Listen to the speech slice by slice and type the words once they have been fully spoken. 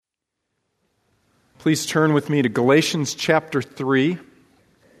Please turn with me to Galatians chapter 3,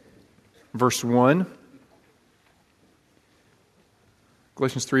 verse 1.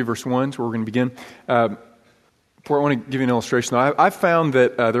 Galatians 3, verse 1 is where we're going to begin. I want to give you an illustration. I've found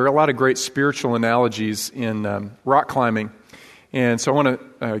that there are a lot of great spiritual analogies in rock climbing. And so I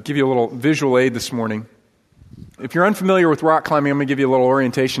want to give you a little visual aid this morning. If you're unfamiliar with rock climbing, I'm going to give you a little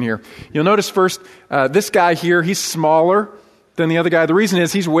orientation here. You'll notice first, this guy here, he's smaller than the other guy. The reason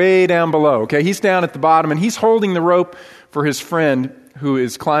is he's way down below, okay? He's down at the bottom, and he's holding the rope for his friend who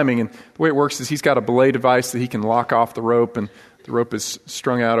is climbing. And the way it works is he's got a belay device that he can lock off the rope, and the rope is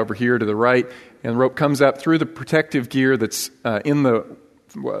strung out over here to the right, and the rope comes up through the protective gear that's in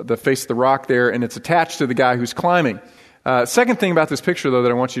the face of the rock there, and it's attached to the guy who's climbing. Second thing about this picture, though,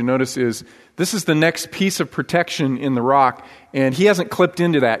 that I want you to notice is this is the next piece of protection in the rock, and he hasn't clipped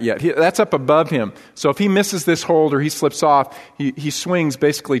into that yet. That's up above him. So if he misses this hold or he slips off, he swings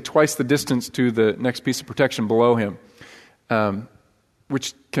basically twice the distance to the next piece of protection below him,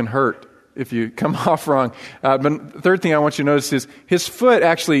 which can hurt if you come off wrong. But the third thing I want you to notice is his foot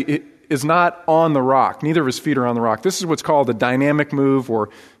actually is not on the rock. Neither of his feet are on the rock. This is what's called a dynamic move, or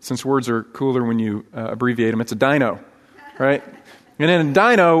since words are cooler when you abbreviate them, it's a dyno. Right? And in a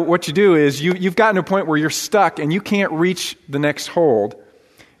dyno, what you do is you've gotten to a point where you're stuck and you can't reach the next hold.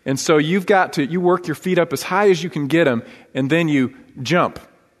 And so you work your feet up as high as you can get them, and then you jump.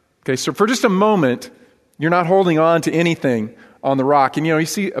 Okay, so for just a moment, you're not holding on to anything on the rock. And you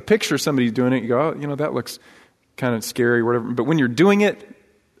see a picture of somebody doing it, you go, oh, that looks kind of scary or whatever. But when you're doing it,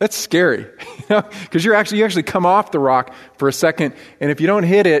 that's scary. Because you actually come off the rock for a second, and if you don't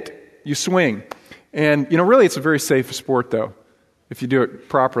hit it, you swing. And, really it's a very safe sport, though, if you do it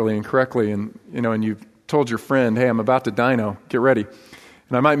properly and correctly, and you've told your friend, hey, I'm about to dyno, get ready,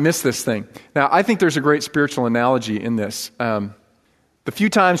 and I might miss this thing. Now, I think there's a great spiritual analogy in this. The few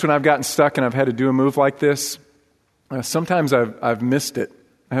times when I've gotten stuck and I've had to do a move like this, sometimes I've missed it.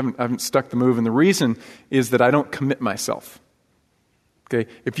 I haven't stuck the move, and the reason is that I don't commit myself.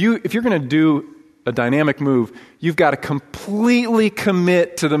 Okay, if you're going to do a dynamic move, you've got to completely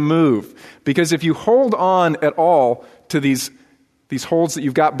commit to the move. Because if you hold on at all to these holds that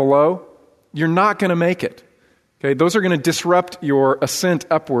you've got below, you're not going to make it. Okay, those are going to disrupt your ascent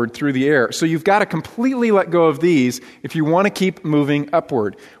upward through the air. So you've got to completely let go of these if you want to keep moving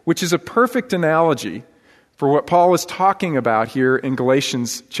upward, which is a perfect analogy for what Paul is talking about here in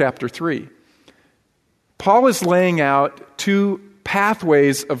Galatians chapter 3. Paul is laying out two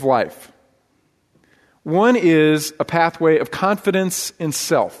pathways of life. One is a pathway of confidence in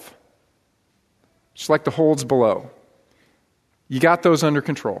self, just like the holds below. You got those under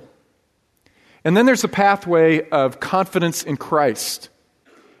control. And then there's a pathway of confidence in Christ.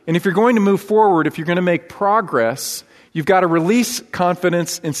 And if you're going to move forward, if you're going to make progress, you've got to release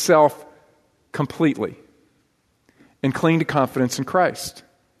confidence in self completely and cling to confidence in Christ.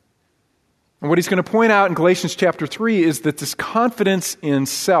 And what he's going to point out in Galatians chapter 3 is that this confidence in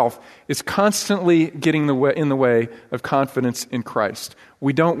self is constantly getting in the way of confidence in Christ.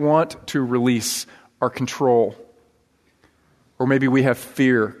 We don't want to release our control. Or maybe we have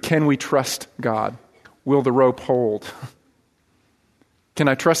fear. Can we trust God? Will the rope hold? Can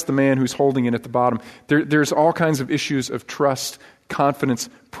I trust the man who's holding it at the bottom? There's all kinds of issues of trust, confidence,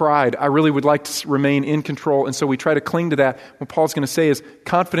 pride. I really would like to remain in control, and so we try to cling to that. What Paul's going to say is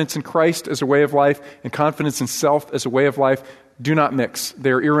confidence in Christ as a way of life and confidence in self as a way of life do not mix.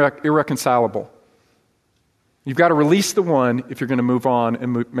 They're irreconcilable. You've got to release the one if you're going to move on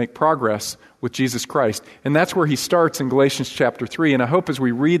and make progress with Jesus Christ. And that's where he starts in Galatians chapter 3. And I hope as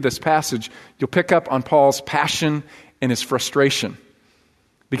we read this passage, you'll pick up on Paul's passion and his frustration.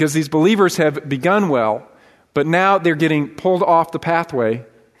 Because these believers have begun well, but now they're getting pulled off the pathway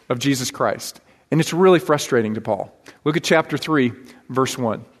of Jesus Christ. And it's really frustrating to Paul. Look at chapter 3, verse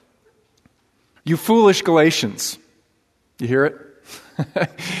 1. You foolish Galatians. You hear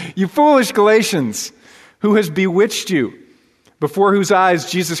it? You foolish Galatians, who has bewitched you, before whose eyes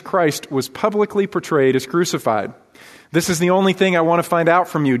Jesus Christ was publicly portrayed as crucified. This is the only thing I want to find out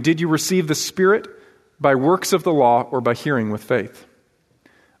from you. Did you receive the Spirit by works of the law or by hearing with faith?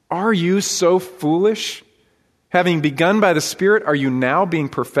 Are you so foolish? Having begun by the Spirit, are you now being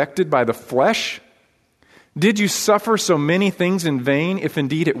perfected by the flesh? Did you suffer so many things in vain, if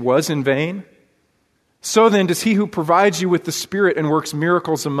indeed it was in vain? So then, does he who provides you with the Spirit and works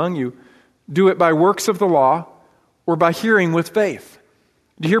miracles among you do it by works of the law or by hearing with faith?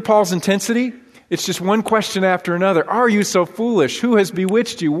 Do you hear Paul's intensity? It's just one question after another. Are you so foolish? Who has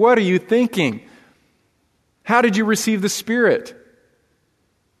bewitched you? What are you thinking? How did you receive the Spirit?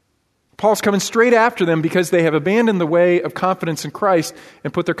 Paul's coming straight after them because they have abandoned the way of confidence in Christ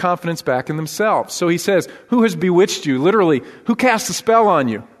and put their confidence back in themselves. So he says, who has bewitched you? Literally, who cast a spell on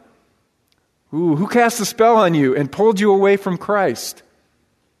you? Who cast a spell on you and pulled you away from Christ?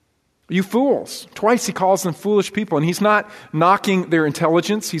 You fools. Twice he calls them foolish people, and he's not knocking their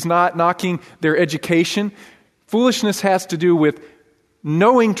intelligence. He's not knocking their education. Foolishness has to do with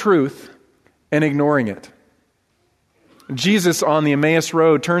knowing truth and ignoring it. Jesus on the Emmaus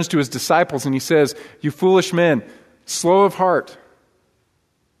Road turns to his disciples and he says, you foolish men, slow of heart,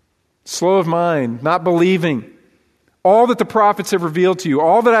 slow of mind, not believing. All that the prophets have revealed to you,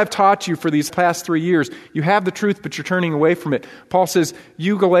 all that I've taught you for these past 3 years, you have the truth, but you're turning away from it. Paul says,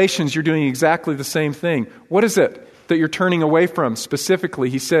 you Galatians, you're doing exactly the same thing. What is it that you're turning away from? Specifically,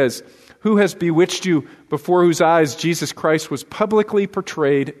 he says, who has bewitched you before whose eyes Jesus Christ was publicly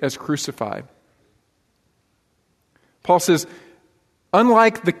portrayed as crucified? Paul says,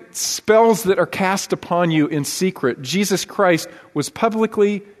 unlike the spells that are cast upon you in secret, Jesus Christ was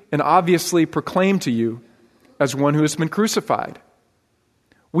publicly and obviously proclaimed to you as one who has been crucified.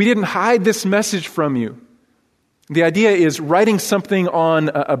 We didn't hide this message from you. The idea is writing something on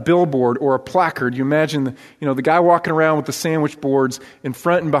a billboard or a placard. You imagine the guy walking around with the sandwich boards in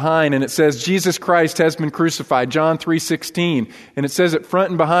front and behind, and it says, Jesus Christ has been crucified, John 3:16. And it says it front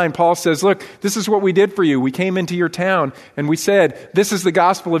and behind. Paul says, look, this is what we did for you. We came into your town, and we said, this is the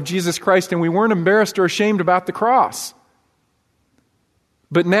gospel of Jesus Christ, and we weren't embarrassed or ashamed about the cross.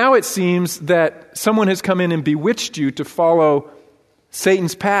 But now it seems that someone has come in and bewitched you to follow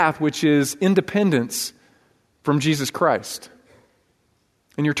Satan's path, which is independence from Jesus Christ.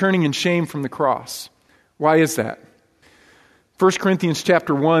 And you're turning in shame from the cross. Why is that? 1 Corinthians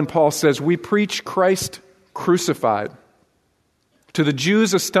chapter 1, Paul says, we preach Christ crucified. To the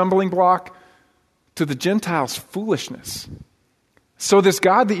Jews a stumbling block, to the Gentiles foolishness. So this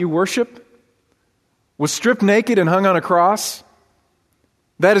God that you worship was stripped naked and hung on a cross.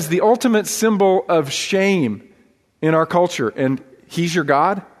 That is the ultimate symbol of shame in our culture. And he's your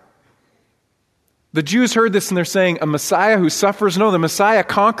God? The Jews heard this and they're saying, a Messiah who suffers? No, the Messiah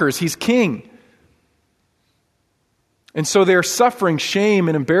conquers. He's king. And so they're suffering shame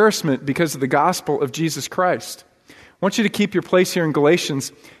and embarrassment because of the gospel of Jesus Christ. I want you to keep your place here in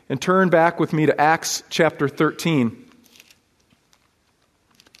Galatians and turn back with me to Acts chapter 13.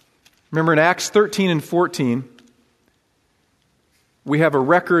 Remember in Acts 13 and 14, we have a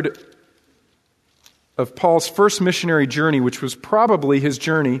record of Paul's first missionary journey, which was probably his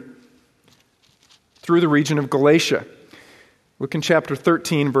journey through the region of Galatia. Look in chapter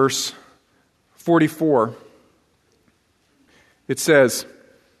 13, verse 44. It says,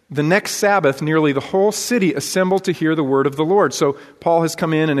 the next Sabbath, nearly the whole city assembled to hear the word of the Lord. So Paul has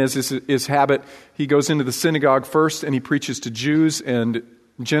come in, and as is his habit, he goes into the synagogue first, and he preaches to Jews and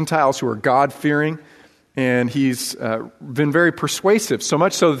Gentiles who are God-fearing. And he's been very persuasive, so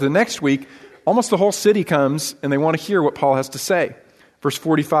much so that the next week, almost the whole city comes and they want to hear what Paul has to say. Verse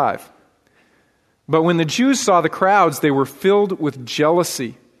 45. But when the Jews saw the crowds, they were filled with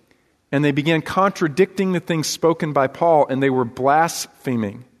jealousy, and they began contradicting the things spoken by Paul, and they were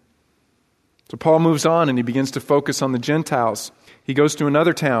blaspheming. So Paul moves on and he begins to focus on the Gentiles. He goes to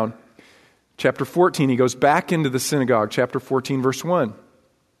another town. Chapter 14, he goes back into the synagogue. Chapter 14, verse 1. It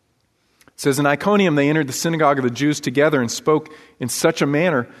says, in Iconium they entered the synagogue of the Jews together and spoke in such a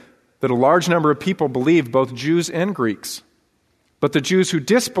manner that a large number of people believed, both Jews and Greeks. But the Jews who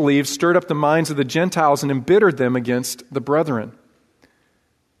disbelieved stirred up the minds of the Gentiles and embittered them against the brethren.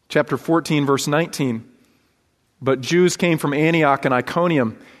 Chapter 14, verse 19. But Jews came from Antioch and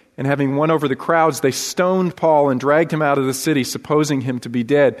Iconium, and having won over the crowds, they stoned Paul and dragged him out of the city, supposing him to be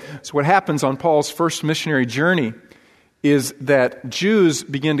dead. So what happens on Paul's first missionary journey is that Jews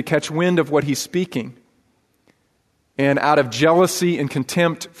begin to catch wind of what he's speaking. And out of jealousy and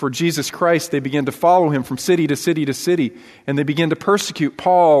contempt for Jesus Christ, they begin to follow him from city to city to city. And they begin to persecute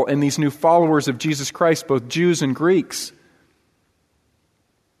Paul and these new followers of Jesus Christ, both Jews and Greeks.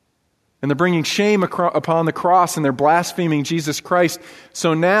 And they're bringing shame upon the cross, and they're blaspheming Jesus Christ.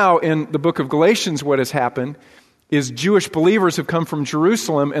 So now in the book of Galatians, what has happened is Jewish believers have come from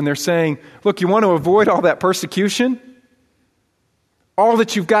Jerusalem, and they're saying, look, you want to avoid all that persecution? All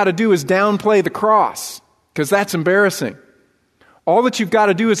that you've got to do is downplay the cross, because that's embarrassing. All that you've got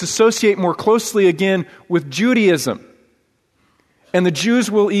to do is associate more closely again with Judaism. And the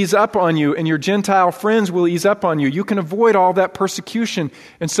Jews will ease up on you, and your Gentile friends will ease up on you. You can avoid all that persecution.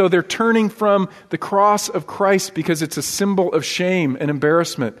 And so they're turning from the cross of Christ because it's a symbol of shame and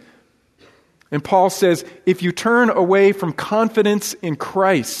embarrassment. And Paul says, if you turn away from confidence in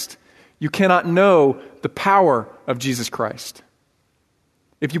Christ, you cannot know the power of Jesus Christ.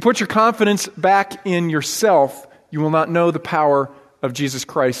 If you put your confidence back in yourself, you will not know the power of Jesus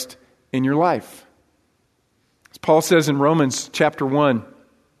Christ in your life. As Paul says in Romans chapter 1,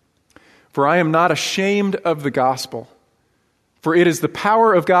 "For I am not ashamed of the gospel, for it is the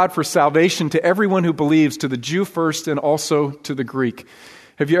power of God for salvation to everyone who believes, to the Jew first and also to the Greek."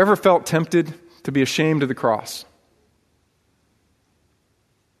 Have you ever felt tempted to be ashamed of the cross?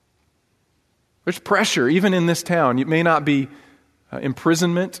 There's pressure, even in this town. It may not be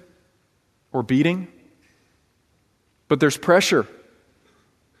imprisonment or beating, but there's pressure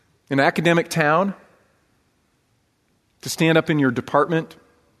in an academic town to stand up in your department,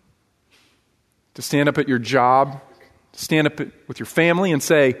 to stand up at your job, to stand up with your family and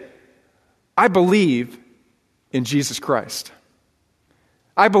say, "I believe in Jesus Christ.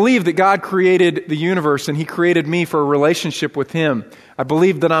 I believe that God created the universe and He created me for a relationship with Him. I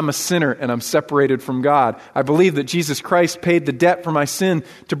believe that I'm a sinner and I'm separated from God. I believe that Jesus Christ paid the debt for my sin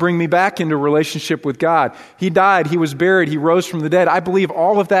to bring me back into a relationship with God. He died, He was buried, He rose from the dead. I believe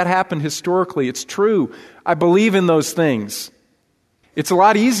all of that happened historically. It's true. I believe in those things." It's a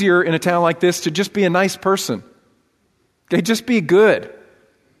lot easier in a town like this to just be a nice person. Okay, just be good.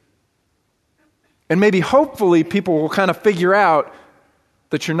 And maybe hopefully people will kind of figure out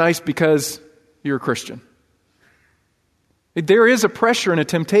that you're nice because you're a Christian. There is a pressure and a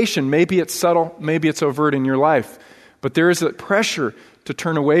temptation. Maybe it's subtle, maybe it's overt in your life. But there is a pressure to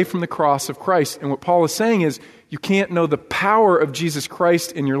turn away from the cross of Christ. And what Paul is saying is, you can't know the power of Jesus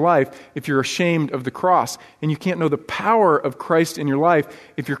Christ in your life if you're ashamed of the cross. And you can't know the power of Christ in your life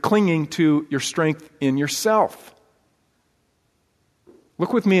if you're clinging to your strength in yourself.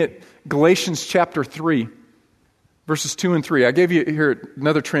 Look with me at Galatians chapter 3. Verses 2 and 3. I gave you here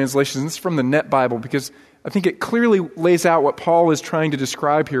another translation. This is from the Net Bible because I think it clearly lays out what Paul is trying to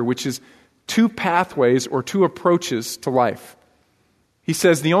describe here, which is two pathways or two approaches to life. He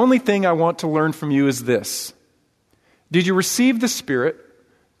says, "The only thing I want to learn from you is this. Did you receive the Spirit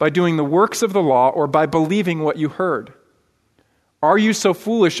by doing the works of the law or by believing what you heard? Are you so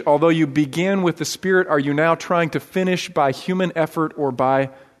foolish, although you began with the Spirit, are you now trying to finish by human effort or by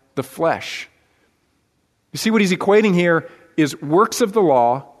the flesh?" You see what he's equating here is works of the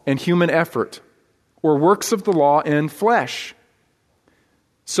law and human effort, or works of the law and flesh.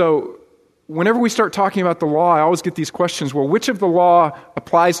 So whenever we start talking about the law, I always get these questions, well, which of the law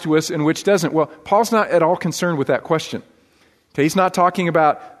applies to us and which doesn't? Well, Paul's not at all concerned with that question. Okay, he's not talking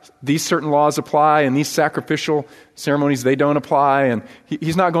about these certain laws apply and these sacrificial ceremonies, they don't apply, and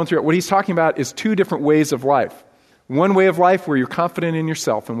he's not going through it. What he's talking about is two different ways of life. One way of life where you're confident in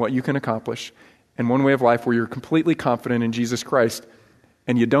yourself and what you can accomplish, and one way of life where you're completely confident in Jesus Christ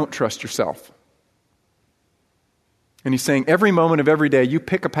and you don't trust yourself. And he's saying every moment of every day you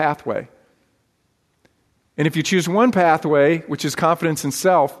pick a pathway. And if you choose one pathway, which is confidence in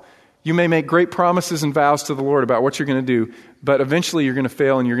self, you may make great promises and vows to the Lord about what you're going to do, but eventually you're going to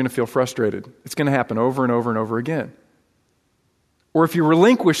fail and you're going to feel frustrated. It's going to happen over and over and over again. Or if you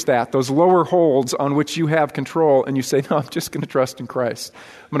relinquish that, those lower holds on which you have control, and you say, no, I'm just going to trust in Christ.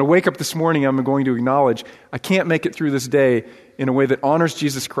 I'm going to wake up this morning, I'm going to acknowledge I can't make it through this day in a way that honors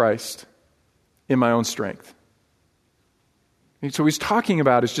Jesus Christ in my own strength. And so what he's talking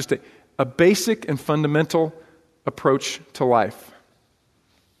about is just a basic and fundamental approach to life.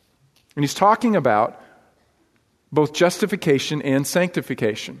 And he's talking about both justification and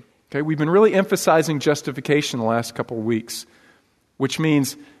sanctification. Okay, we've been really emphasizing justification the last couple of weeks, which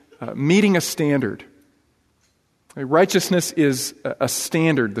means meeting a standard. Righteousness is a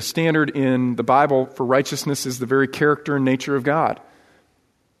standard. The standard in the Bible for righteousness is the very character and nature of God.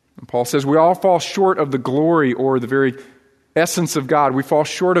 And Paul says we all fall short of the glory or the very essence of God. We fall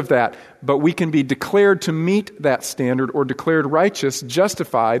short of that, but we can be declared to meet that standard or declared righteous,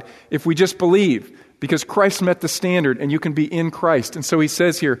 justified, if we just believe, because Christ met the standard and you can be in Christ. And so he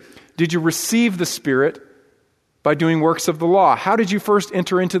says here, did you receive the Spirit by doing works of the law? How did you first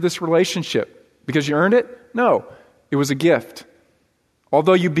enter into this relationship? Because you earned it? No, it was a gift.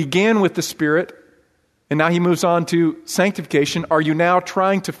 Although you began with the Spirit, and now he moves on to sanctification, are you now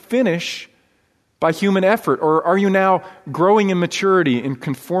trying to finish by human effort? Or are you now growing in maturity, in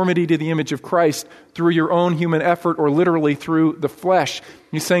conformity to the image of Christ through your own human effort or literally through the flesh?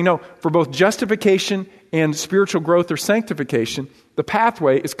 He's saying, no, for both justification and spiritual growth or sanctification, the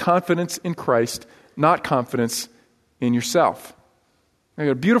pathway is confidence in Christ, not confidence in yourself. I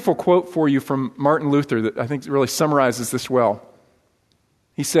got a beautiful quote for you from Martin Luther that I think really summarizes this well.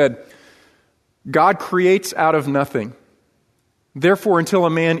 He said, God creates out of nothing. Therefore, until a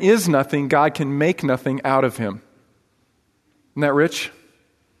man is nothing, God can make nothing out of him. Isn't that rich?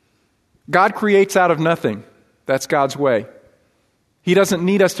 God creates out of nothing. That's God's way. He doesn't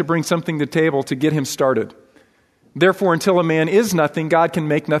need us to bring something to the table to get him started. Therefore, until a man is nothing, God can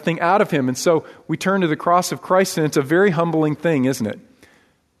make nothing out of him. And so we turn to the cross of Christ, and it's a very humbling thing, isn't it?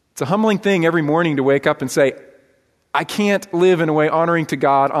 It's a humbling thing every morning to wake up and say, I can't live in a way honoring to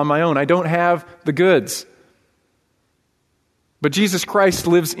God on my own. I don't have the goods. But Jesus Christ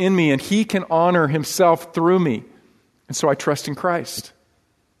lives in me, and he can honor himself through me. And so I trust in Christ.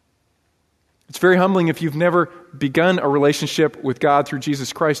 It's very humbling if you've never begun a relationship with God through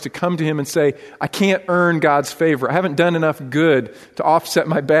Jesus Christ to come to him and say, I can't earn God's favor. I haven't done enough good to offset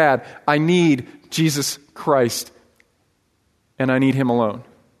my bad. I need Jesus Christ, and I need him alone.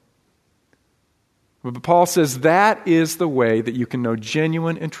 But Paul says that is the way that you can know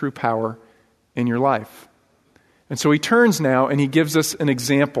genuine and true power in your life. And so he turns now and he gives us an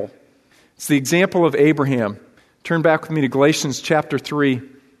example. It's the example of Abraham. Turn back with me to Galatians chapter 3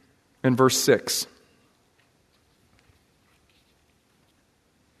 and verse 6.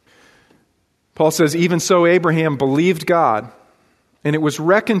 Paul says, even so Abraham believed God, and it was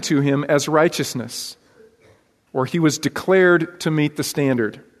reckoned to him as righteousness, or he was declared to meet the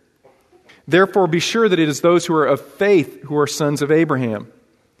standard. Therefore be sure that it is those who are of faith who are sons of Abraham.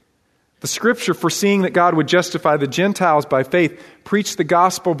 The Scripture, foreseeing that God would justify the Gentiles by faith, preached the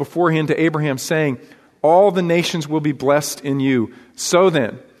gospel beforehand to Abraham, saying, all the nations will be blessed in you. So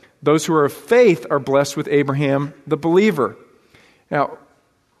then, those who are of faith are blessed with Abraham, the believer. Now,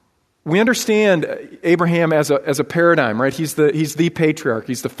 we understand Abraham as a paradigm, right? He's the patriarch.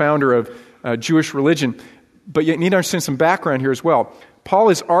 He's the founder of Jewish religion. But you need to understand some background here as well. Paul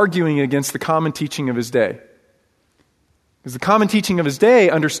is arguing against the common teaching of his day. Because the common teaching of his day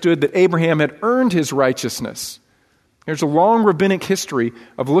understood that Abraham had earned his righteousness. There's a long rabbinic history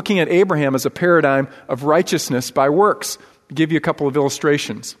of looking at Abraham as a paradigm of righteousness by works. I'll give you a couple of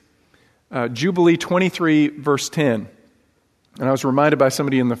illustrations. Jubilee 23, verse 10. And I was reminded by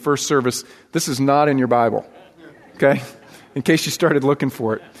somebody in the first service, this is not in your Bible, okay? In case you started looking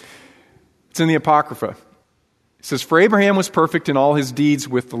for it. It's in the Apocrypha. It says, for Abraham was perfect in all his deeds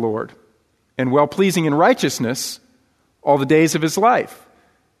with the Lord, and well-pleasing in righteousness all the days of his life.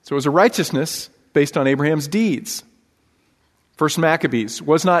 So it was a righteousness based on Abraham's deeds. First Maccabees,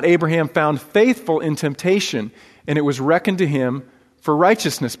 was not Abraham found faithful in temptation, and it was reckoned to him for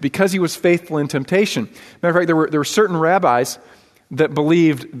righteousness because he was faithful in temptation. Matter of fact, there were certain rabbis that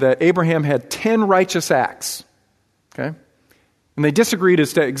believed that Abraham had 10 righteous acts. Okay? And they disagreed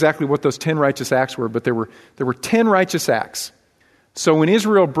as to exactly what those 10 righteous acts were, but there were 10 righteous acts. So when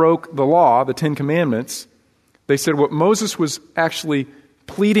Israel broke the law, the 10 commandments, they said what Moses was actually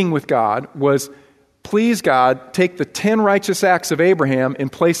pleading with God was, please God, take the 10 righteous acts of Abraham in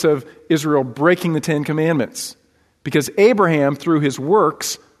place of Israel breaking the 10 commandments. Because Abraham, through his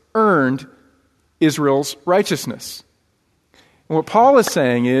works, earned Israel's righteousness. And what Paul is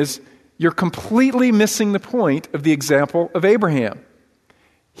saying is, you're completely missing the point of the example of Abraham.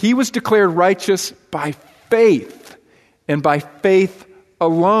 He was declared righteous by faith, and by faith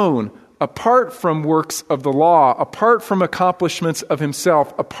alone, apart from works of the law, apart from accomplishments of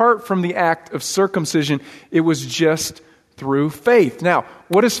himself, apart from the act of circumcision. It was just through faith. Now,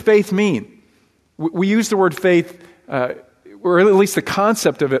 what does faith mean? We use the word faith, or at least the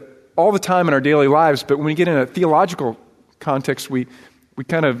concept of it, all the time in our daily lives, but when we get in a theological context, we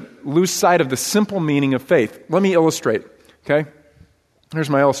kind of lose sight of the simple meaning of faith. Let me illustrate, okay?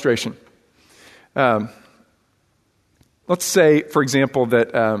 Here's my illustration. Let's say, for example,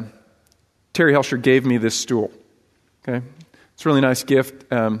 that Terry Helsher gave me this stool, okay? It's a really nice gift.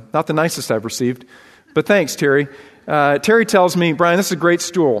 Not the nicest I've received, but thanks, Terry. Terry tells me, Brian, this is a great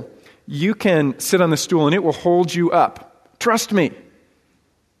stool. You can sit on the stool and it will hold you up. Trust me.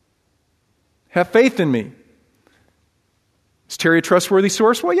 Have faith in me. Is Terry a trustworthy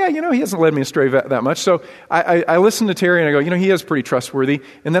source? Well, yeah, he hasn't led me astray that much. So I listen to Terry and I go, he is pretty trustworthy.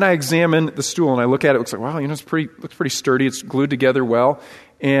 And then I examine the stool and I look at it. It looks like, wow, it looks pretty sturdy. It's glued together well.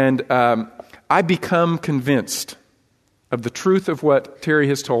 And I become convinced of the truth of what Terry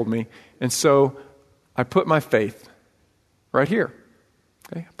has told me. And so I put my faith right here.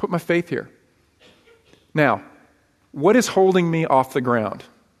 Okay? I put my faith here. Now, what is holding me off the ground?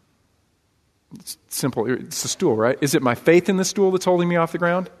 It's simple. It's the stool, right? Is it my faith in the stool that's holding me off the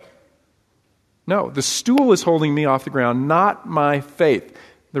ground? No, the stool is holding me off the ground, not my faith.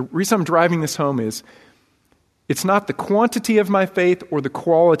 The reason I'm driving this home is it's not the quantity of my faith or the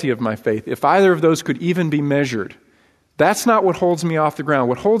quality of my faith, if either of those could even be measured. That's not what holds me off the ground.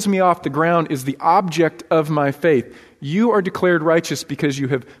 What holds me off the ground is the object of my faith. You are declared righteous because you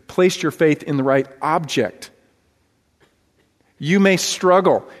have placed your faith in the right object. You may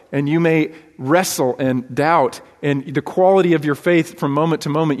struggle and you may wrestle and doubt, and the quality of your faith from moment to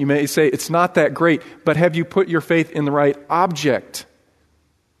moment, you may say, it's not that great, but have you put your faith in the right object?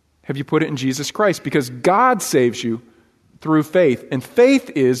 Have you put it in Jesus Christ? Because God saves you through faith, and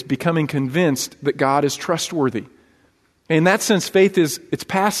faith is becoming convinced that God is trustworthy. In that sense, faith it's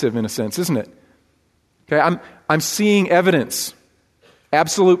passive in a sense, isn't it? Okay, I'm seeing evidence.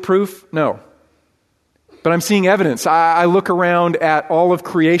 Absolute proof? No. But I'm seeing evidence. I look around at all of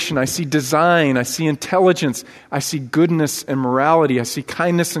creation. I see design. I see intelligence. I see goodness and morality. I see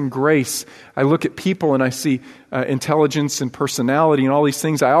kindness and grace. I look at people and I see intelligence and personality and all these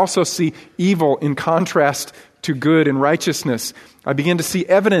things. I also see evil in contrast to good and righteousness. I begin to see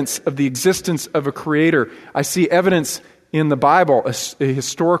evidence of the existence of a creator. I see evidence in the Bible, a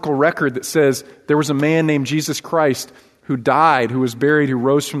historical record that says there was a man named Jesus Christ who died, who was buried, who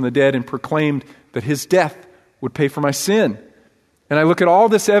rose from the dead and proclaimed that his death would pay for my sin. And I look at all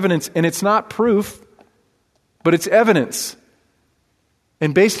this evidence, and it's not proof, but it's evidence.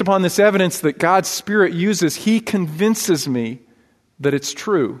 And based upon this evidence that God's Spirit uses, He convinces me that it's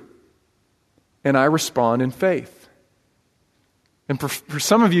true. And I respond in faith. And for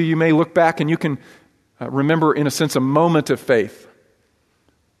some of you, you may look back and you can remember, in a sense, a moment of faith.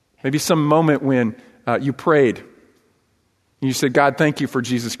 Maybe some moment when you prayed. And you said, God, thank you for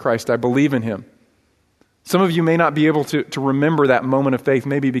Jesus Christ. I believe in Him. Some of you may not be able to remember that moment of faith,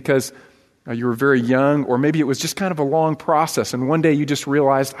 maybe because you were very young, or maybe it was just kind of a long process, and one day you just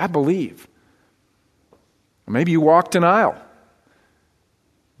realized, I believe. Or maybe you walked an aisle.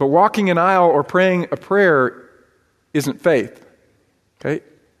 But walking an aisle or praying a prayer isn't faith. Okay?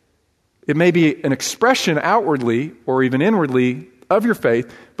 It may be an expression outwardly or even inwardly of your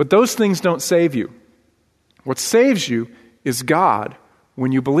faith, but those things don't save you. What saves you is God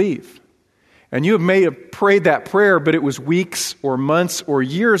when you believe. And you may have prayed that prayer, but it was weeks or months or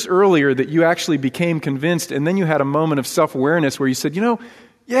years earlier that you actually became convinced, and then you had a moment of self-awareness where you said,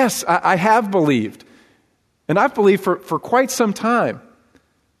 yes, I have believed. And I've believed for quite some time.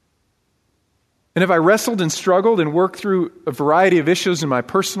 And have I wrestled and struggled and worked through a variety of issues in my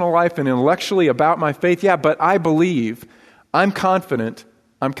personal life and intellectually about my faith? Yeah, but I believe, I'm confident,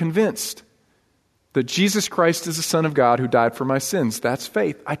 I'm convinced that Jesus Christ is the Son of God who died for my sins. That's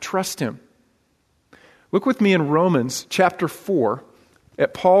faith. I trust Him. Look with me in Romans chapter 4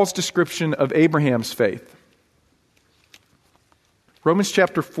 at Paul's description of Abraham's faith. Romans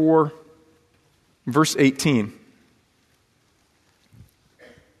chapter 4, verse 18.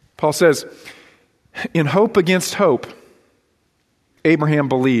 Paul says, in hope against hope, Abraham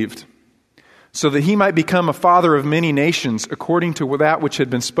believed, so that he might become a father of many nations, according to that which had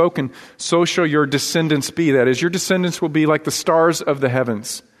been spoken, so shall your descendants be. That is, your descendants will be like the stars of the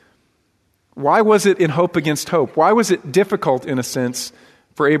heavens. Why was it in hope against hope? Why was it difficult, in a sense,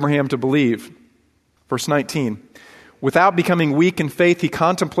 for Abraham to believe? Verse 19, without becoming weak in faith, he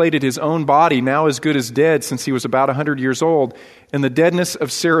contemplated his own body, now as good as dead, since he was about 100 years old, and the deadness of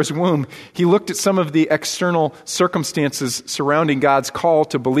Sarah's womb. He looked at some of the external circumstances surrounding God's call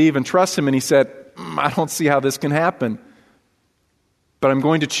to believe and trust Him, and he said, I don't see how this can happen, but I'm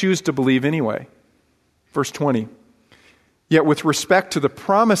going to choose to believe anyway. Verse 20, yet with respect to the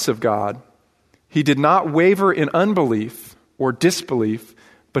promise of God, he did not waver in unbelief or disbelief,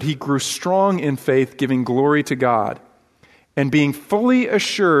 but he grew strong in faith, giving glory to God. And being fully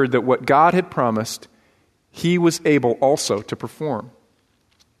assured that what God had promised, he was able also to perform.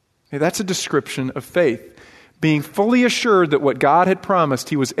 Okay, that's a description of faith. Being fully assured that what God had promised,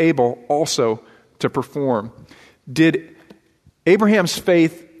 he was able also to perform. Did Abraham's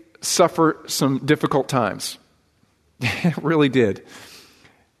faith suffer some difficult times? It really did.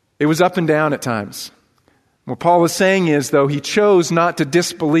 It was up and down at times. What Paul is saying is, though, he chose not to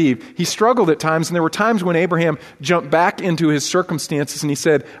disbelieve. He struggled at times, and there were times when Abraham jumped back into his circumstances and he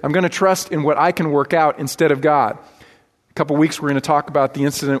said, I'm going to trust in what I can work out instead of God. A couple weeks we're going to talk about the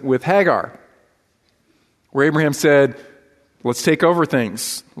incident with Hagar, where Abraham said, let's take over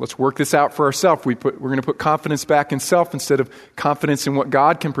things. Let's work this out for ourselves. We're going to put confidence back in self instead of confidence in what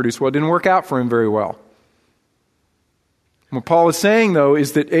God can produce. Well, it didn't work out for him very well. What Paul is saying, though,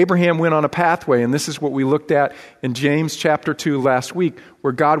 is that Abraham went on a pathway, and this is what we looked at in James chapter 2 last week,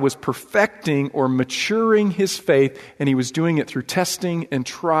 where God was perfecting or maturing his faith, and he was doing it through testing and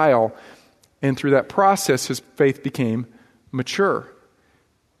trial, and through that process, his faith became mature.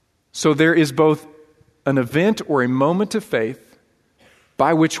 So there is both an event or a moment of faith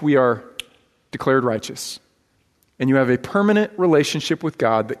by which we are declared righteous, and you have a permanent relationship with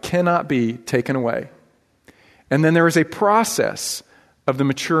God that cannot be taken away. And then there is a process of the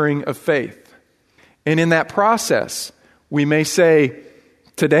maturing of faith. And in that process, We may say,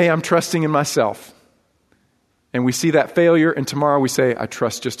 today I'm trusting in myself. And we see that failure, and tomorrow we say, I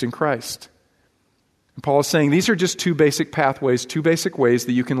trust just in Christ. And Paul is saying these are just two basic pathways, two basic ways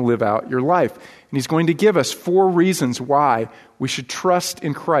that you can live out your life. And he's going to give us 4 reasons why we should trust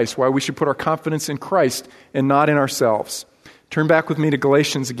in Christ, why we should put our confidence in Christ and not in ourselves. Turn back with me to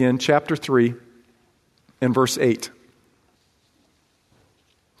Galatians again, chapter 3 and verse 8.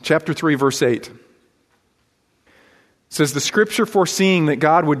 Chapter 3, verse 8. It says, the Scripture foreseeing that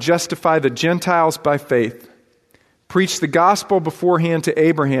God would justify the Gentiles by faith, preached the gospel beforehand to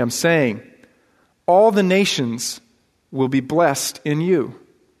Abraham, saying, all the nations will be blessed in you.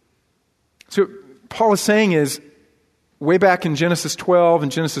 So what Paul is saying is, way back in Genesis 12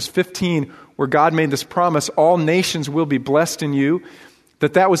 and Genesis 15, where God made this promise, all nations will be blessed in you,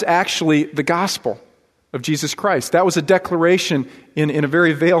 that was actually the gospel of Jesus Christ. That was a declaration in a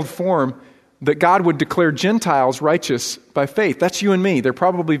very veiled form that God would declare Gentiles righteous by faith. That's you and me. There are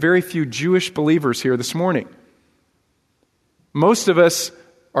probably very few Jewish believers here this morning. Most of us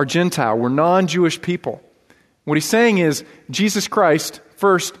are Gentile. We're non-Jewish people. What he's saying is Jesus Christ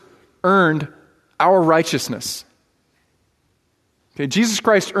first earned our righteousness. Okay, Jesus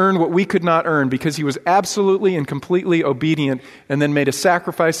Christ earned what we could not earn because he was absolutely and completely obedient and then made a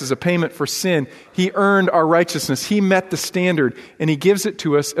sacrifice as a payment for sin. He earned our righteousness. He met the standard and he gives it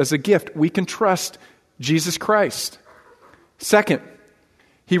to us as a gift. We can trust Jesus Christ. Second,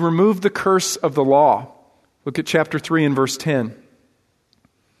 he removed the curse of the law. Look at chapter 3 and verse 10.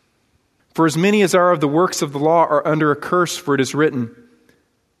 For as many as are of the works of the law are under a curse, for it is written,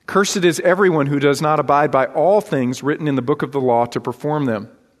 cursed is everyone who does not abide by all things written in the book of the law to perform them.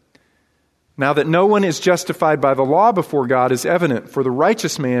 Now that no one is justified by the law before God is evident, for the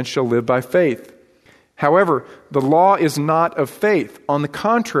righteous man shall live by faith. However, the law is not of faith. On the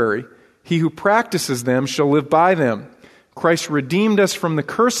contrary, he who practices them shall live by them. Christ redeemed us from the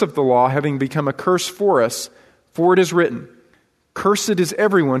curse of the law, having become a curse for us, for it is written, cursed is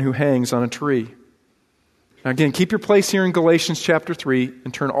everyone who hangs on a tree. Now again, keep your place here in Galatians chapter 3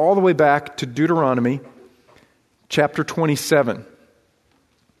 and turn all the way back to Deuteronomy chapter 27.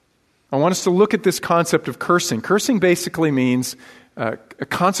 I want us to look at this concept of cursing. Cursing basically means a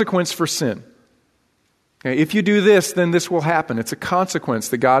consequence for sin. Okay, if you do this, then this will happen. It's a consequence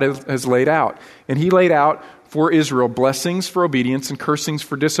that God has laid out. And he laid out for Israel blessings for obedience and cursings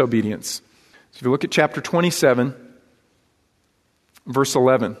for disobedience. So if you look at chapter 27, verse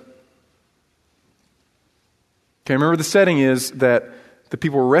 11. Okay, remember the setting is that the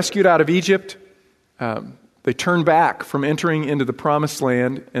people were rescued out of Egypt. They turned back from entering into the promised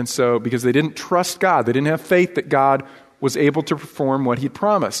land, and so because they didn't trust God, they didn't have faith that God was able to perform what he'd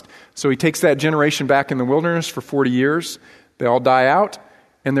promised. So he takes that generation back in the wilderness for 40 years. They all die out,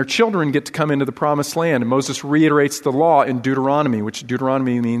 and their children get to come into the promised land. And Moses reiterates the law in Deuteronomy, which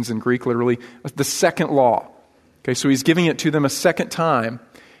Deuteronomy means in Greek literally the second law. Okay, so he's giving it to them a second time.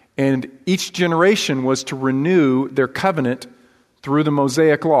 And each generation was to renew their covenant through the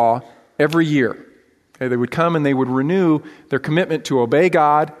Mosaic law every year. Okay, they would come and they would renew their commitment to obey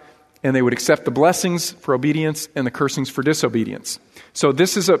God, and they would accept the blessings for obedience and the cursings for disobedience. So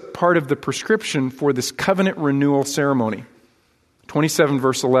this is a part of the prescription for this covenant renewal ceremony. 27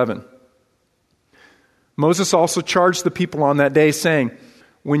 verse 11. Moses also charged the people on that day, saying,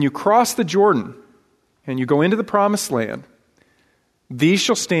 when you cross the Jordan and you go into the promised land, these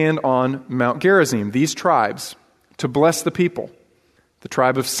shall stand on Mount Gerizim, these tribes, to bless the people. The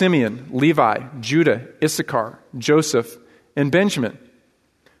tribe of Simeon, Levi, Judah, Issachar, Joseph, and Benjamin.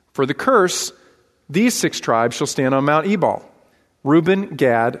 For the curse, these 6 tribes shall stand on Mount Ebal, Reuben,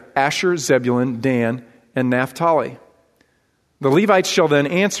 Gad, Asher, Zebulun, Dan, and Naphtali. The Levites shall then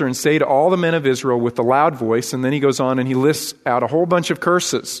answer and say to all the men of Israel with a loud voice, and then he goes on and he lists out a whole bunch of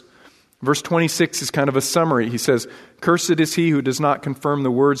curses. Verse 26 is kind of a summary. He says, cursed is he who does not confirm the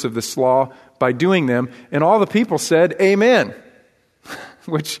words of this law by doing them. And all the people said, amen.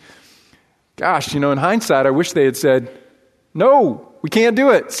 Which, gosh, in hindsight, I wish they had said, no, we can't do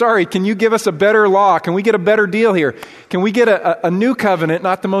it. Sorry, can you give us a better law? Can we get a better deal here? Can we get a new covenant,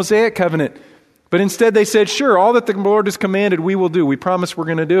 not the Mosaic covenant? But instead they said, sure, all that the Lord has commanded, we will do. We promise we're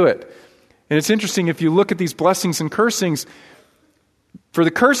going to do it. And it's interesting, if you look at these blessings and cursings, for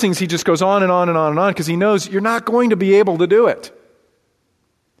the cursings, he just goes on and on and on and on because he knows you're not going to be able to do it.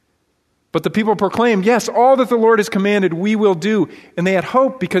 But the people proclaimed, yes, all that the Lord has commanded, we will do. And they had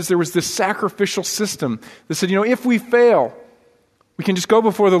hope because there was this sacrificial system that said, if we fail, we can just go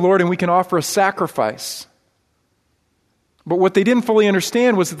before the Lord and we can offer a sacrifice. But what they didn't fully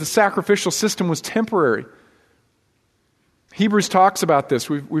understand was that the sacrificial system was temporary. Hebrews talks about this.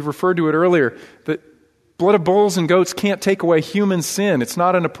 We've referred to it earlier, that Blood of bulls and goats can't take away human sin. It's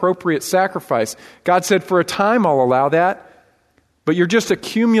not an appropriate sacrifice. God said, for a time I'll allow that, but you're just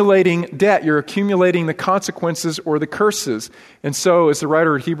accumulating debt. You're accumulating the consequences or the curses. And so, as the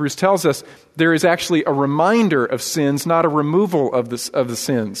writer of Hebrews tells us, there is actually a reminder of sins, not a removal of the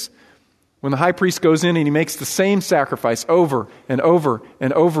sins. When the high priest goes in and he makes the same sacrifice over and over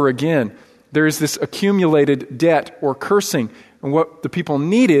and over again, there is this accumulated debt or cursing. And what the people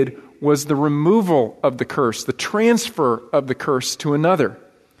needed was the removal of the curse, the transfer of the curse to another.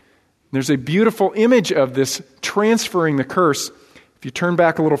 There's a beautiful image of this transferring the curse. If you turn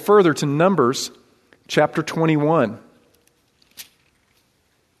back a little further to Numbers chapter 21.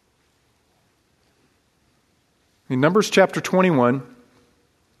 In Numbers chapter 21,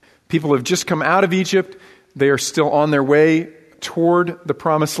 people have just come out of Egypt. They are still on their way toward the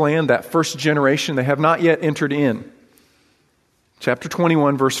promised land, that first generation. They have not yet entered in. Chapter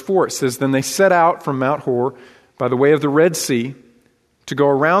 21, verse 4, it says, Then they set out from Mount Hor by the way of the Red Sea to go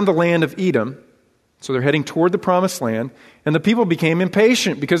around the land of Edom. So they're heading toward the promised land. And the people became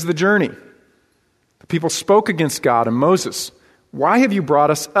impatient because of the journey. The people spoke against God and Moses. Why have you brought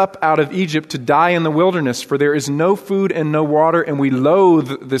us up out of Egypt to die in the wilderness? For there is no food and no water, and we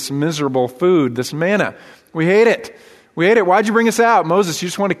loathe this miserable food, this manna. We hate it. We hate it. Why'd you bring us out? Moses, you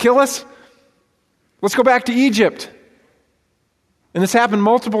just want to kill us? Let's go back to Egypt. And this happened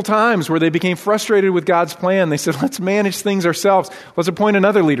multiple times where they became frustrated with God's plan. They said, let's manage things ourselves. Let's appoint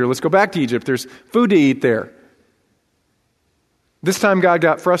another leader. Let's go back to Egypt. There's food to eat there. This time God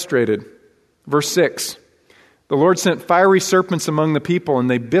got frustrated. Verse 6, the Lord sent fiery serpents among the people, and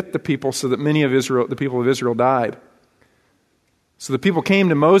they bit the people so that many of the people of Israel died. So the people came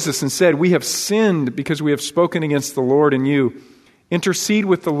to Moses and said, we have sinned because we have spoken against the Lord and you. Intercede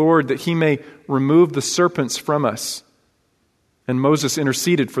with the Lord that he may remove the serpents from us. And Moses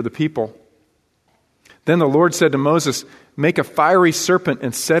interceded for the people. Then the Lord said to Moses, make a fiery serpent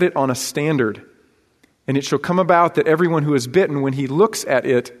and set it on a standard. And it shall come about that everyone who is bitten, when he looks at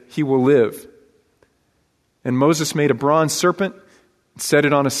it, he will live. And Moses made a bronze serpent and set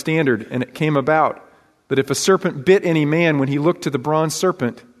it on a standard. And it came about that if a serpent bit any man, when he looked to the bronze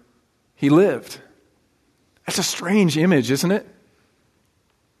serpent, he lived. That's a strange image, isn't it?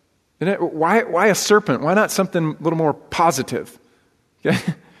 Why a serpent? Why not something a little more positive? Okay?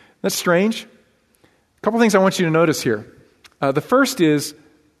 That's strange. A couple things I want you to notice here. The first is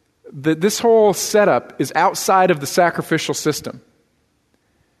that this whole setup is outside of the sacrificial system.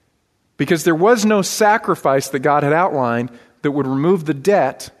 Because there was no sacrifice that God had outlined that would remove the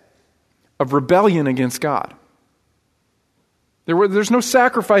debt of rebellion against God. There's no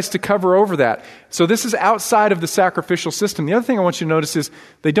sacrifice to cover over that. So this is outside of the sacrificial system. The other thing I want you to notice is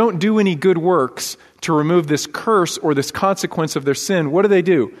they don't do any good works to remove this curse or this consequence of their sin. What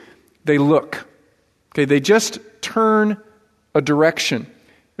do? They look. Okay, they just turn a direction.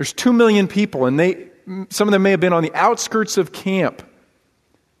 There's 2 million people, and some of them may have been on the outskirts of camp.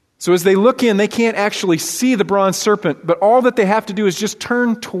 So as they look in, they can't actually see the bronze serpent, but all that they have to do is just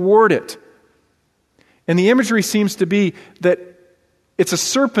turn toward it. And the imagery seems to be that it's a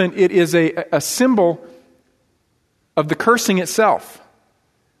serpent. It is a symbol of the cursing itself.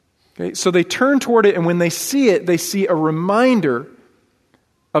 Okay? So they turn toward it, and when they see it, they see a reminder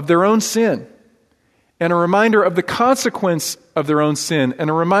of their own sin, and a reminder of the consequence of their own sin, and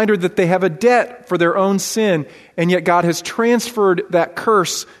a reminder that they have a debt for their own sin, and yet God has transferred that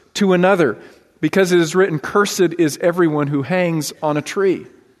curse to another, because it is written, cursed is everyone who hangs on a tree.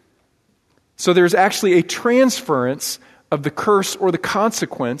 So there's actually a transference of the curse or the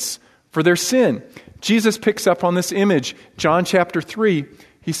consequence for their sin. Jesus picks up on this image. John chapter 3,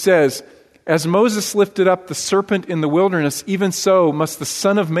 he says, as Moses lifted up the serpent in the wilderness, even so must the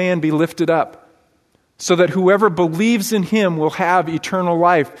Son of Man be lifted up, so that whoever believes in him will have eternal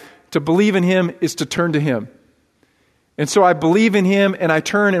life. To believe in him is to turn to him. And so I believe in him and I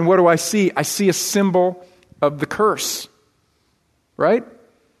turn, and what do I see? I see a symbol of the curse. Right?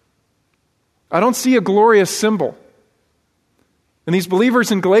 I don't see a glorious symbol. And these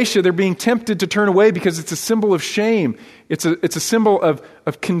believers in Galatia, they're being tempted to turn away because it's a symbol of shame. It's a symbol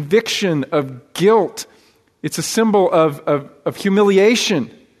of conviction, of guilt. It's a symbol of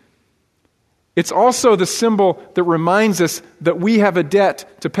humiliation. It's also the symbol that reminds us that we have a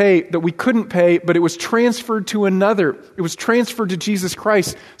debt to pay that we couldn't pay, but it was transferred to another. It was transferred to Jesus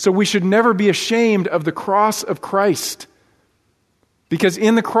Christ. So we should never be ashamed of the cross of Christ. Because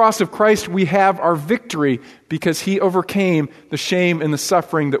in the cross of Christ, we have our victory because he overcame the shame and the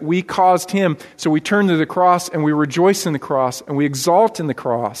suffering that we caused him. So we turn to the cross and we rejoice in the cross and we exalt in the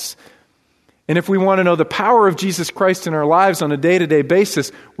cross. And if we want to know the power of Jesus Christ in our lives on a day-to-day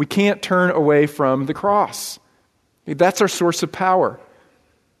basis, we can't turn away from the cross. That's our source of power.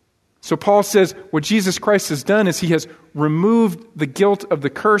 So Paul says what Jesus Christ has done is he has removed the guilt of the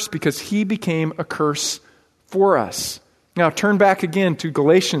curse because he became a curse for us. Now turn back again to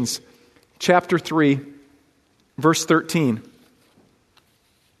Galatians chapter 3, verse 13.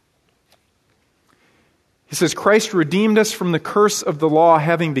 He says, Christ redeemed us from the curse of the law,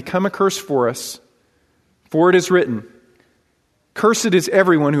 having become a curse for us. For it is written, cursed is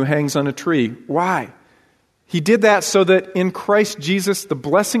everyone who hangs on a tree. Why? He did that so that in Christ Jesus, the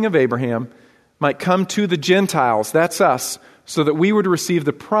blessing of Abraham might come to the Gentiles, that's us, so that we would receive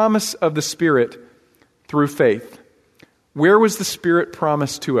the promise of the Spirit through faith. Where was the Spirit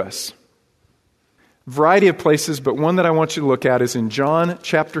promised to us? A variety of places, but one that I want you to look at is in John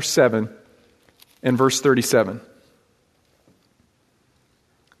chapter 7 and verse 37.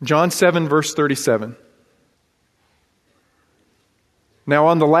 John 7, verse 37. Now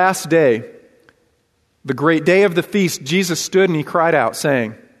on the last day, the great day of the feast, Jesus stood and he cried out,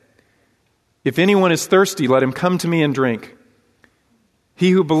 saying, if anyone is thirsty, let him come to me and drink.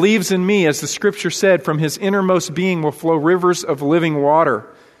 He who believes in me, as the Scripture said, from his innermost being will flow rivers of living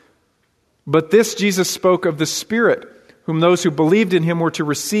water. But this Jesus spoke of the Spirit, whom those who believed in him were to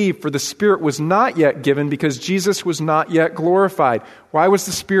receive, for the Spirit was not yet given because Jesus was not yet glorified. Why was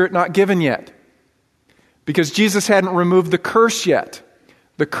the Spirit not given yet? Because Jesus hadn't removed the curse yet,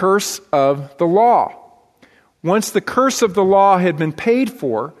 the curse of the law. Once the curse of the law had been paid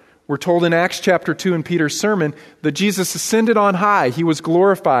for, we're told in Acts chapter 2 in Peter's sermon that Jesus ascended on high. He was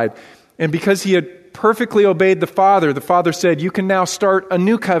glorified. And because he had perfectly obeyed the Father said, you can now start a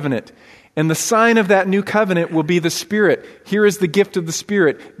new covenant. And the sign of that new covenant will be the Spirit. Here is the gift of the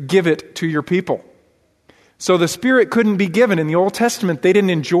Spirit. Give it to your people. So the Spirit couldn't be given. In the Old Testament, they didn't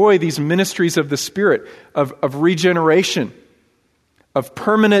enjoy these ministries of the Spirit, of regeneration, of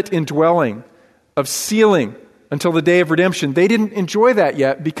permanent indwelling, of sealing until the day of redemption. They didn't enjoy that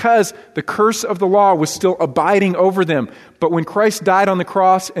yet because the curse of the law was still abiding over them. But when Christ died on the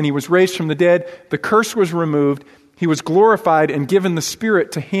cross and he was raised from the dead, the curse was removed. He was glorified and given the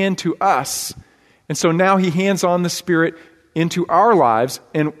Spirit to hand to us. And so now he hands on the Spirit into our lives.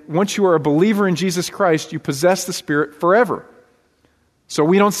 And once you are a believer in Jesus Christ, you possess the Spirit forever. So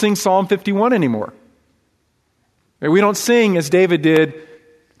we don't sing Psalm 51 anymore. We don't sing as David did,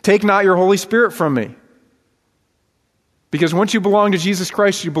 take not your Holy Spirit from me. Because once you belong to Jesus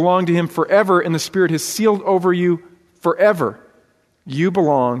Christ, you belong to him forever, and the Spirit has sealed over you forever. You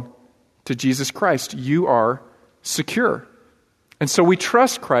belong to Jesus Christ. You are secure. And so we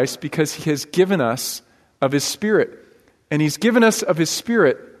trust Christ because he has given us of his Spirit. And he's given us of his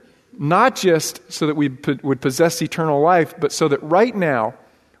Spirit not just so that we would possess eternal life, but so that right now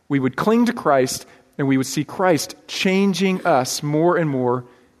we would cling to Christ and we would see Christ changing us more and more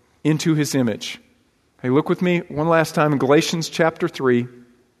into his image. Hey, look with me one last time in Galatians chapter 3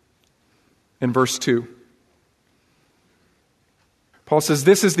 and verse 2. Paul says,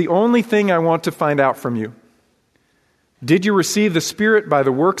 this is the only thing I want to find out from you. Did you receive the Spirit by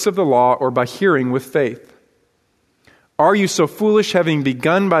the works of the law or by hearing with faith? Are you so foolish, having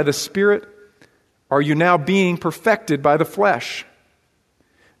begun by the Spirit? Are you now being perfected by the flesh?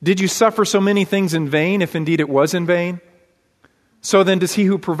 Did you suffer so many things in vain, if indeed it was in vain? So then does he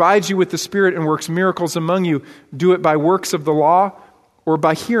who provides you with the Spirit and works miracles among you do it by works of the law or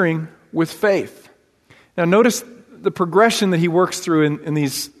by hearing with faith? Now notice the progression that he works through in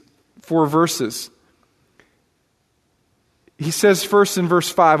these 4 verses. He says first in verse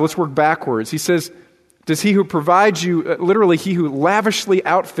 5, let's work backwards. He says, does he who provides you, literally he who lavishly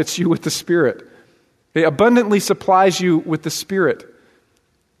outfits you with the Spirit, he abundantly supplies you with the Spirit.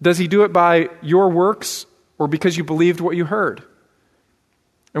 Does he do it by your works or because you believed what you heard?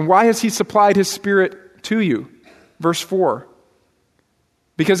 And why has he supplied his Spirit to you? Verse 4.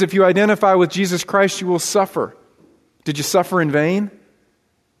 Because if you identify with Jesus Christ, you will suffer. Did you suffer in vain?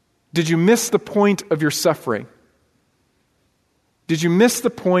 Did you miss the point of your suffering? Did you miss the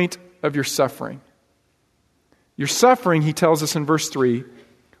point of your suffering? Your suffering, he tells us in verse 3,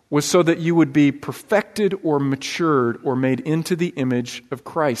 was so that you would be perfected or matured or made into the image of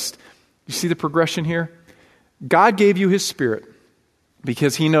Christ. You see the progression here? God gave you his Spirit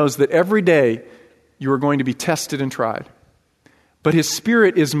because he knows that every day you are going to be tested and tried. But his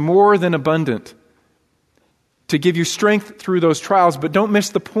Spirit is more than abundant to give you strength through those trials, but don't miss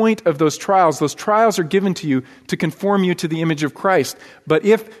the point of those trials. Those trials are given to you to conform you to the image of Christ. But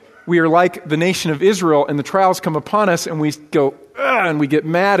if we are like the nation of Israel and the trials come upon us and we go, and we get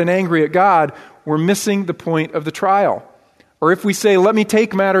mad and angry at God, we're missing the point of the trial. Or if we say, let me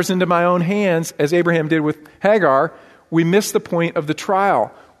take matters into my own hands, as Abraham did with Hagar, we miss the point of the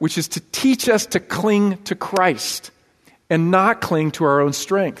trial, which is to teach us to cling to Christ and not cling to our own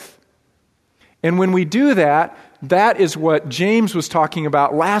strength. And when we do that, that is what James was talking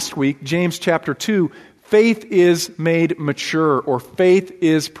about last week, James chapter 2. Faith is made mature, or faith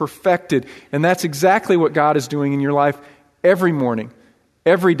is perfected. And that's exactly what God is doing in your life every morning,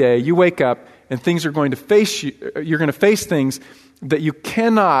 every day. You wake up and things are going to face you. You're going to face things that you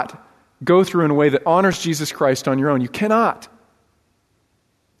cannot go through in a way that honors Jesus Christ on your own. You cannot.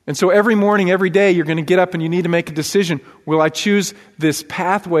 And so every morning, every day, you're going to get up and you need to make a decision. Will I choose this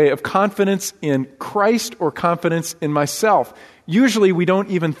pathway of confidence in Christ or confidence in myself? Usually we don't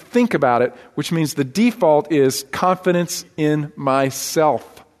even think about it, which means the default is confidence in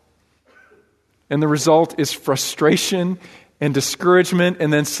myself. And the result is frustration and discouragement,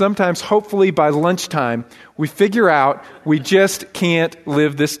 and then sometimes, hopefully by lunchtime, we figure out we just can't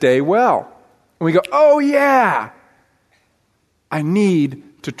live this day well. And we go, oh yeah, I need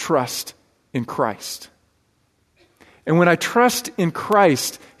to trust in Christ. And when I trust in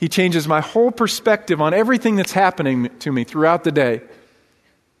Christ, He changes my whole perspective on everything that's happening to me throughout the day.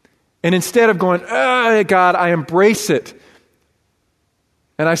 And instead of going, oh God, I embrace it.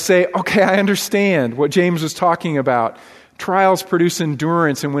 And I say, okay, I understand what James was talking about. Trials produce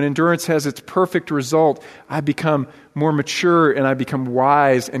endurance, and when endurance has its perfect result, I become more mature and I become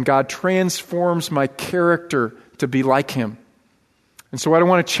wise, and God transforms my character to be like Him. And so what I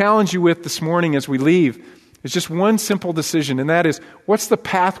want to challenge you with this morning as we leave is just one simple decision, and that is, what's the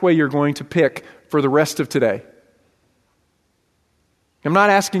pathway you're going to pick for the rest of today? I'm not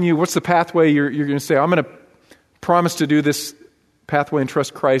asking you what's the pathway you're going to say, I'm going to promise to do this pathway and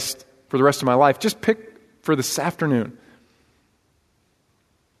trust Christ for the rest of my life. Just pick for this afternoon.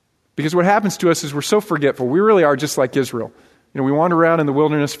 Because what happens to us is we're so forgetful. We really are just like Israel. We wander around in the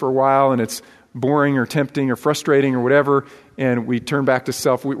wilderness for a while, and it's boring or tempting or frustrating or whatever, and we turn back to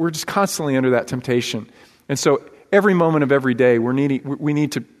self. We're just constantly under that temptation. And so every moment of every day, we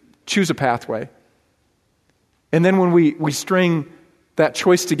need to choose a pathway. And then when we string that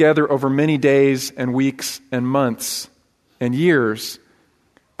choice together over many days and weeks and months and years,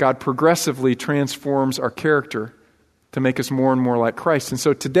 God progressively transforms our character to make us more and more like Christ. And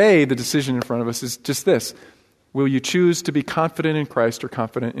so today, the decision in front of us is just this. Will you choose to be confident in Christ or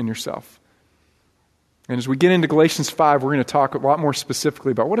confident in yourself? And as we get into Galatians 5, we're going to talk a lot more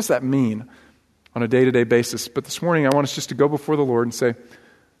specifically about what does that mean on a day-to-day basis. But this morning, I want us just to go before the Lord and say,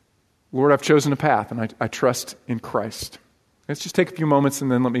 Lord, I've chosen a path, and I trust in Christ. Let's just take a few moments,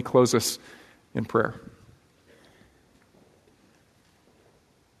 and then let me close us in prayer.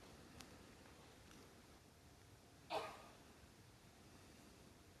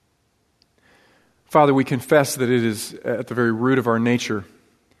 Father, we confess that it is at the very root of our nature,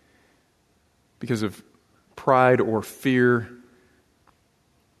 because of pride or fear,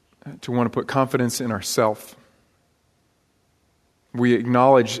 to want to put confidence in ourselves. We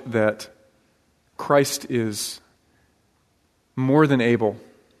acknowledge that Christ is more than able.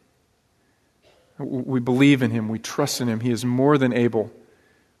 We believe in Him. We trust in Him. He is more than able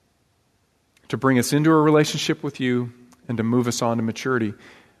to bring us into a relationship with You and to move us on to maturity.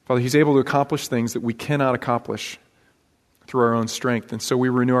 Father, He's able to accomplish things that we cannot accomplish through our own strength. And so we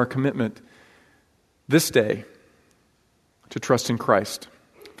renew our commitment this day to trust in Christ.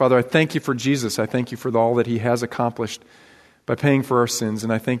 Father, I thank You for Jesus. I thank You for all that He has accomplished by paying for our sins.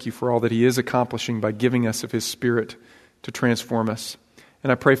 And I thank You for all that He is accomplishing by giving us of His Spirit to transform us.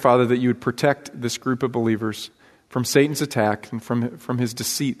 And I pray, Father, that You would protect this group of believers from Satan's attack and from his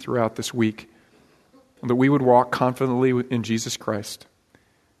deceit throughout this week. And that we would walk confidently in Jesus Christ.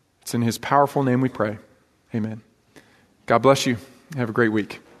 It's in His powerful name we pray. Amen. God bless you. Have a great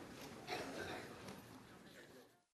week.